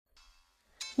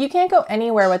You can't go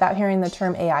anywhere without hearing the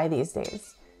term AI these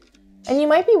days. And you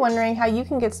might be wondering how you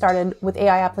can get started with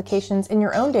AI applications in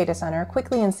your own data center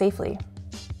quickly and safely.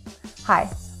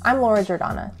 Hi, I'm Laura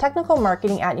Giordana, Technical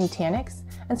Marketing at Nutanix,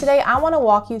 and today I want to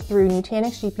walk you through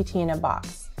Nutanix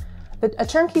GPT-in-a-Box, a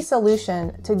turnkey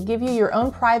solution to give you your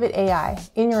own private AI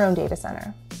in your own data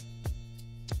center.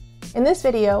 In this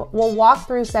video, we'll walk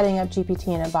through setting up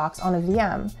GPT-in-a-Box on a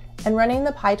VM and running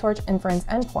the PyTorch Inference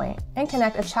endpoint and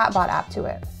connect a chatbot app to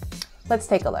it. Let's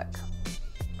take a look.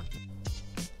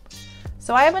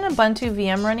 So I have an Ubuntu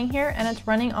VM running here and it's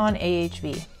running on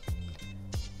AHV.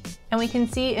 And we can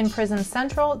see in Prism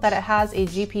Central that it has a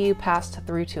GPU passed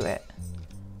through to it.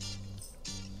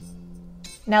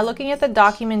 Now looking at the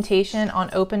documentation on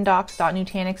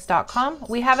opendocs.nutanix.com,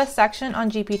 we have a section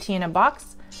on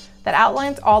GPT-in-a-Box that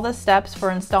outlines all the steps for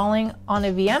installing on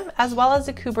a VM as well as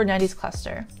a Kubernetes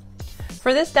cluster.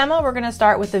 For this demo, we're going to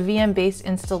start with the VM-based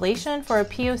installation for a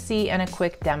POC and a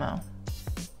quick demo.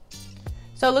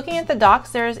 So looking at the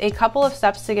docs, there's a couple of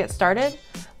steps to get started,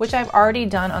 which I've already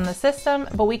done on the system,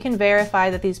 but we can verify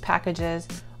that these packages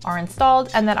are installed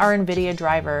and that our NVIDIA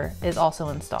driver is also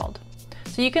installed.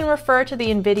 So you can refer to the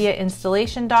NVIDIA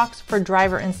installation docs for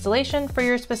driver installation for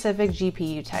your specific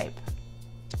GPU type.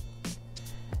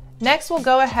 Next, we'll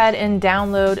go ahead and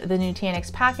download the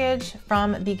Nutanix package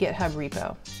from the GitHub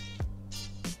repo.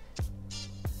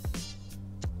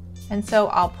 And so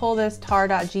I'll pull this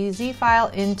tar.gz file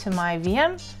into my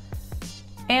VM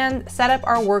and set up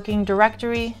our working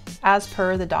directory as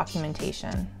per the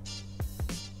documentation.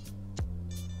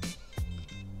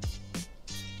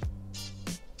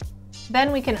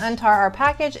 Then we can untar our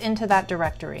package into that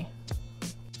directory.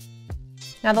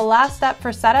 Now the last step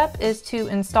for setup is to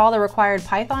install the required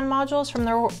Python modules from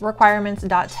the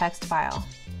requirements.txt file.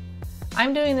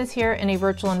 I'm doing this here in a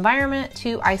virtual environment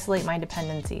to isolate my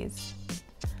dependencies.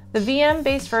 The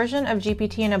VM-based version of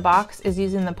GPT-in-a-Box is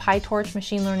using the PyTorch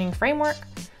machine learning framework.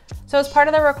 So as part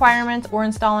of the requirements, we're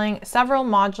installing several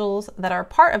modules that are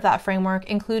part of that framework,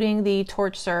 including the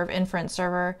Torchserve inference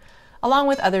server, along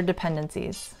with other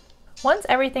dependencies. Once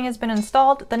everything has been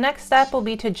installed, the next step will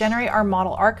be to generate our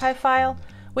model archive file,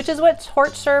 which is what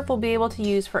Torchserve will be able to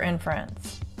use for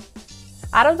inference.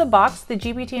 Out of the box, the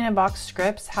GPT-in-a-Box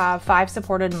scripts have 5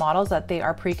 supported models that they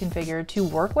are pre-configured to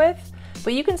work with,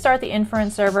 but you can start the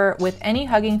inference server with any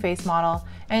Hugging Face model,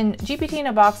 and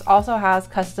GPT-in-a-Box also has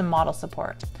custom model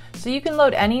support. So you can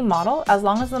load any model as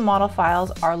long as the model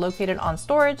files are located on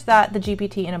storage that the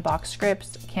GPT-in-a-Box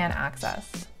scripts can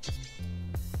access.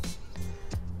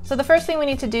 So the first thing we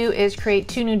need to do is create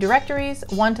 2 new directories,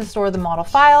 one to store the model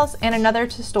files and another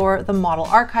to store the model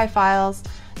archive files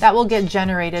that will get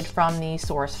generated from the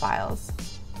source files.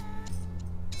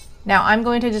 Now I'm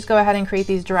going to just go ahead and create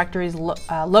these directories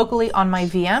locally on my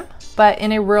VM, but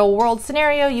in a real world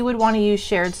scenario, you would want to use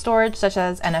shared storage such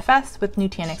as NFS with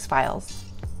Nutanix files.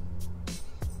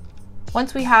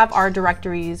 Once we have our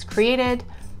directories created,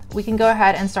 we can go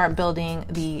ahead and start building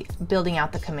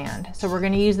out the command. So we're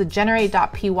going to use the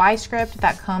generate.py script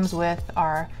that comes with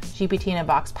our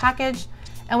GPT-in-a-Box package,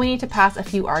 and we need to pass a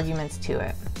few arguments to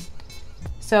it.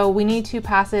 So we need to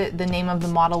pass it the name of the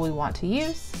model we want to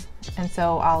use. And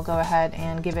so I'll go ahead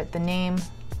and give it the name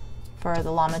for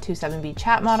the Llama 27B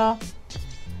chat model.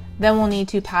 Then we'll need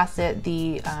to pass it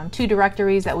the 2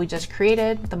 directories that we just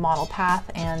created, the model path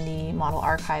and the model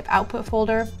archive output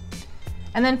folder.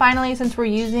 And then finally, since we're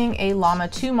using a Llama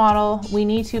 2 model, we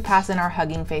need to pass in our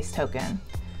Hugging Face token.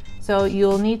 So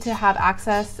you'll need to have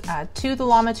access to the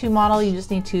Llama 2 model. You just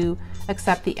need to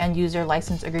accept the end user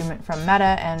license agreement from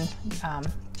Meta and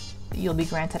you'll be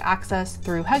granted access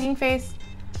through Hugging Face.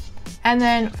 And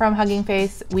then from Hugging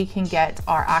Face, we can get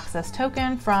our access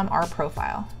token from our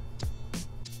profile.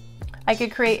 I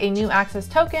could create a new access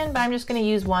token, but I'm just going to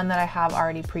use one that I have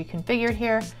already pre-configured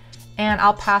here. And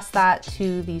I'll pass that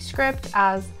to the script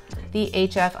as the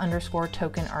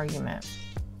HF_token argument.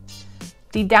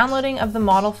 The downloading of the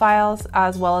model files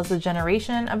as well as the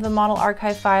generation of the model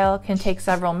archive file can take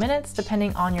several minutes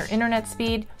depending on your internet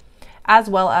speed as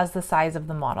well as the size of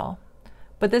the model.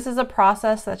 But this is a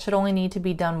process that should only need to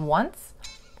be done once.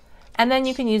 And then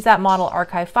you can use that model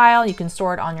archive file. You can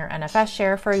store it on your NFS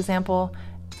share, for example,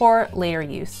 for later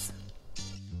use.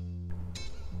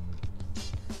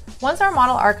 Once our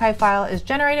model archive file is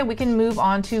generated, we can move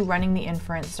on to running the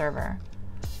inference server.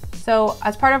 So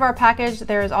as part of our package,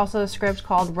 there is also a script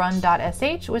called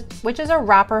run.sh, which is a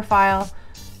wrapper file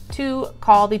to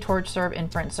call the Torchserve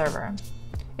inference server.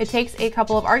 It takes a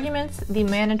couple of arguments. The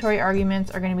mandatory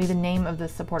arguments are going to be the name of the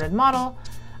supported model,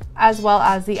 as well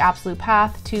as the absolute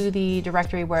path to the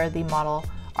directory where the model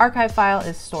archive file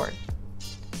is stored.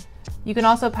 You can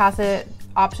also pass it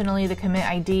optionally the commit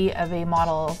ID of a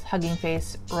model's Hugging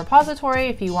Face repository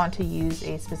if you want to use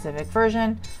a specific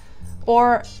version,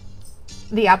 or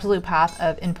the absolute path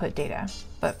of input data.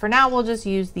 But for now, we'll just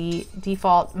use the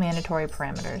default mandatory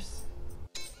parameters.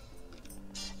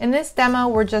 In this demo,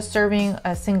 we're just serving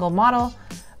a single model,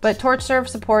 but Torchserve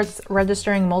supports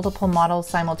registering multiple models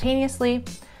simultaneously,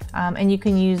 and you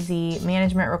can use the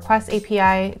Management Request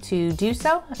API to do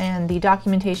so, and the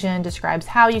documentation describes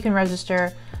how you can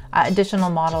register additional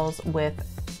models with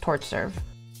Torchserve.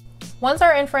 Once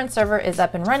our inference server is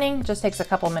up and running, just takes a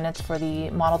couple minutes for the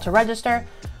model to register,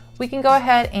 we can go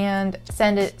ahead and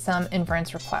send it some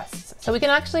inference requests. So we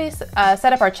can actually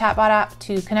set up our chatbot app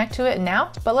to connect to it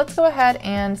now, but let's go ahead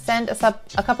and send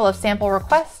a couple of sample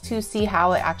requests to see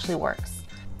how it actually works.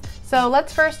 So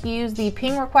let's first use the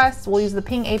ping request. We'll use the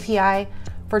ping API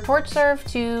for Torchserve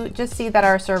to just see that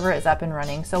our server is up and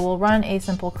running. So we'll run a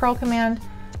simple curl command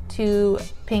to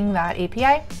ping that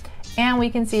API, and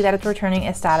we can see that it's returning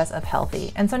a status of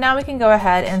healthy. And so now we can go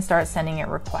ahead and start sending it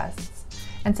requests.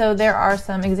 And so there are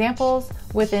some examples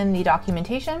within the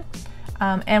documentation,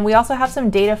 and we also have some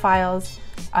data files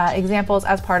examples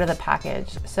as part of the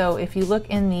package. So if you look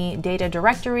in the data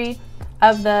directory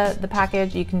of the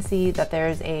package, you can see that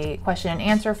there's a question and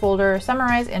answer folder,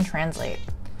 summarize and translate.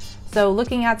 So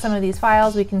looking at some of these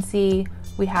files, we can see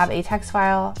we have a text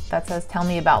file that says tell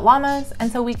me about llamas,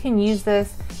 and so we can use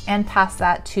this and pass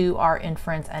that to our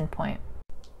inference endpoint.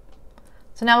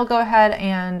 So now we'll go ahead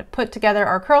and put together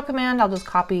our curl command. I'll just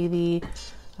copy the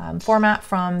format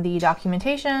from the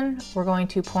documentation. We're going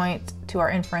to point to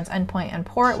our inference endpoint and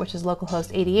port, which is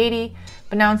localhost 8080.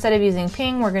 But now instead of using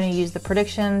ping, we're going to use the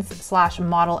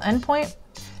predictions/model endpoint.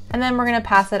 And then we're going to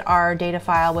pass it our data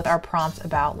file with our prompts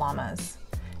about llamas.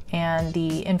 And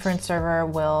the inference server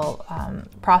will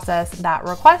process that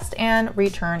request and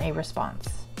return a response.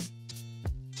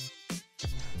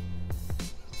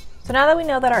 So now that we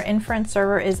know that our inference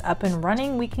server is up and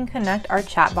running, we can connect our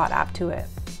chatbot app to it.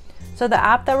 So the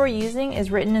app that we're using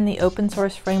is written in the open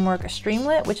source framework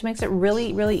Streamlit, which makes it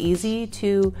really easy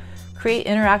to create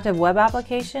interactive web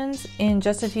applications in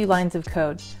just a few lines of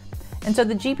code. And so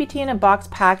the GPT-in-a-Box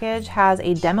package has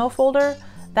a demo folder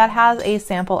that has a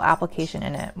sample application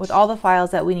in it with all the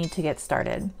files that we need to get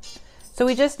started. So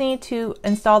we just need to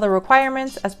install the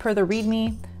requirements as per the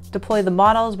README, deploy the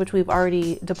models, which we've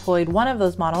already deployed one of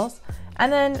those models,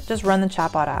 and then just run the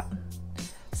chatbot app.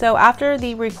 So after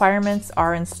the requirements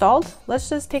are installed, let's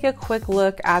just take a quick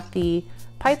look at the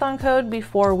Python code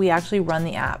before we actually run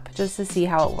the app, just to see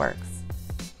how it works.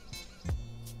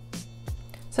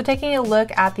 So taking a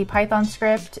look at the Python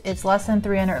script, it's less than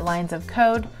 300 lines of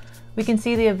code. We can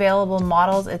see the available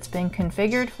models it's been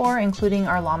configured for, including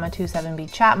our Llama 2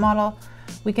 7B chat model.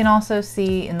 We can also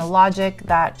see in the logic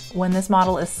that when this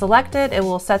model is selected, it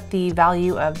will set the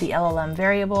value of the LLM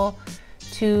variable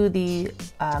to the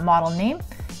model name.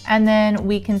 And then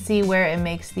we can see where it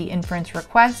makes the inference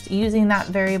request using that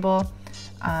variable,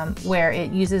 where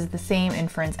it uses the same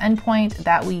inference endpoint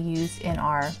that we use in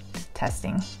our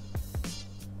testing.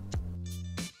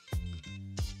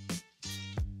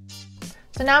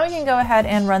 So now we can go ahead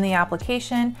and run the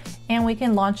application, and we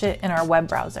can launch it in our web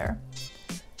browser.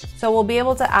 So we'll be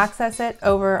able to access it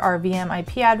over our VM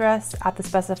IP address at the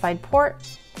specified port,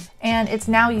 and it's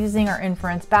now using our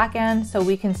inference backend, so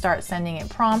we can start sending it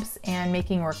prompts and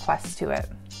making requests to it.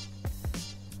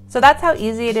 So that's how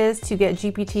easy it is to get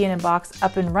GPT-in-a-Box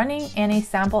up and running and a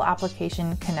sample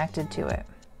application connected to it.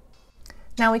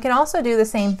 Now we can also do the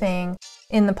same thing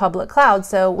in the public cloud.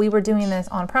 So we were doing this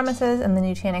on premises in the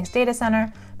Nutanix data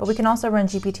center, but we can also run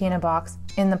GPT-in-a-Box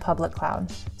in the public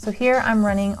cloud. So here I'm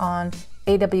running on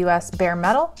AWS bare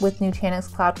metal with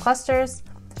Nutanix Cloud Clusters,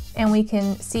 and we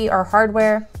can see our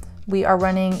hardware. We are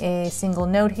running a single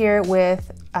node here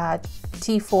with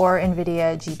T4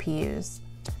 NVIDIA GPUs,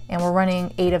 and we're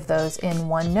running 8 of those in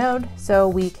one node, so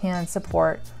we can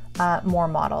support more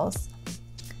models.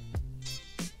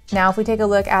 Now, if we take a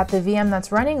look at the VM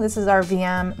that's running, this is our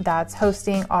VM that's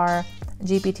hosting our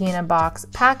GPT-in-a-Box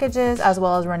packages, as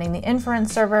well as running the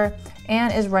inference server,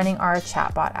 and is running our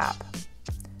chatbot app.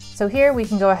 So here we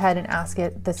can go ahead and ask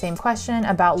it the same question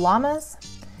about llamas.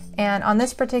 And on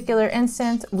this particular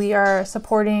instance, we are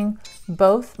supporting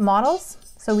both models.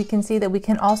 So we can see that we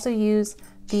can also use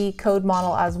the code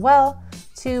model as well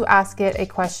to ask it a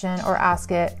question or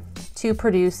ask it to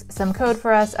produce some code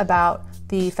for us about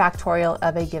the factorial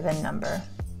of a given number.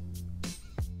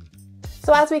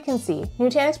 So as we can see,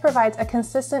 Nutanix provides a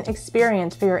consistent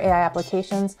experience for your AI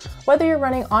applications, whether you're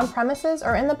running on premises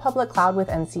or in the public cloud with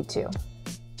NC2.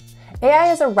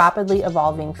 AI is a rapidly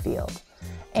evolving field,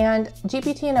 and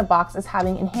GPT-in-a-Box is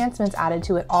having enhancements added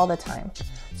to it all the time.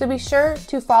 So be sure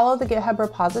to follow the GitHub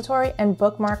repository and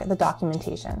bookmark the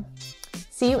documentation.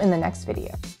 See you in the next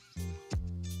video.